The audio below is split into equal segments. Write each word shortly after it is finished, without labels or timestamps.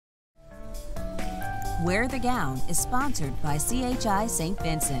Wear the Gown is sponsored by CHI St.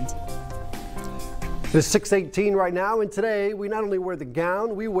 Vincent. It's 6:18 right now, and today we not only wear the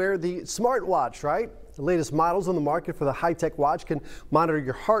gown, we wear the Smartwatch, right? The latest models on the market for the high-tech watch can monitor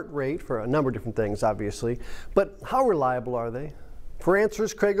your heart rate for a number of different things, obviously. But how reliable are they? For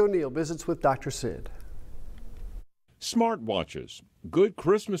answers, Craig O'Neill visits with Dr. Sid. Smartwatches, good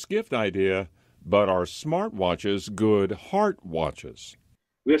Christmas gift idea, but are smartwatches good heart watches?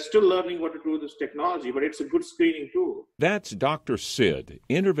 We are still learning what to do with this technology, but it's a good screening tool. That's Dr. Sid,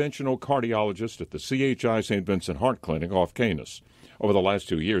 interventional cardiologist at the CHI St. Vincent Heart Clinic off Canis. Over the last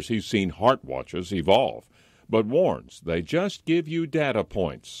 2 years, he's seen heart watches evolve, but warns they just give you data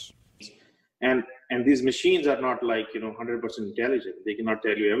points. And these machines are not like, 100% intelligent. They cannot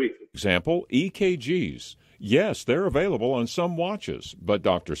tell you everything. Example, EKGs. Yes, they're available on some watches, but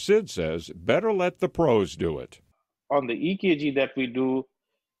Dr. Sid says better let the pros do it. On the EKG that we do,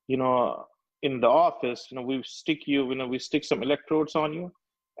 in the office, we stick some electrodes on you,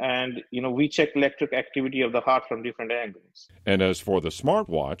 and, we check electric activity of the heart from different angles. And as for the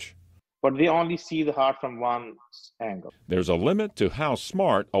smartwatch, but they only see the heart from one angle. There's a limit to how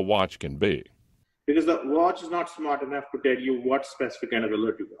smart a watch can be. Because the watch is not smart enough to tell you what specific kind of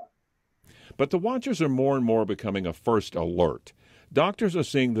alert you got. But the watches are more and more becoming a first alert. Doctors are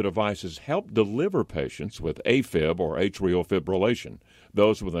seeing the devices help deliver patients with AFib or atrial fibrillation,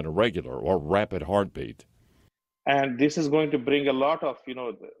 those with an irregular or rapid heartbeat. And this is going to bring a lot of,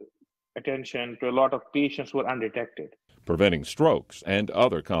 attention to a lot of patients who are undetected, preventing strokes and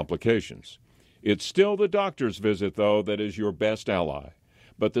other complications. It's still the doctor's visit, though, that is your best ally.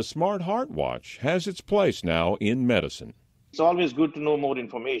 But the smart heart watch has its place now in medicine. It's always good to know more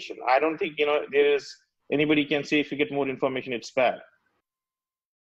information. I don't think, anybody can say if you get more information, it's bad.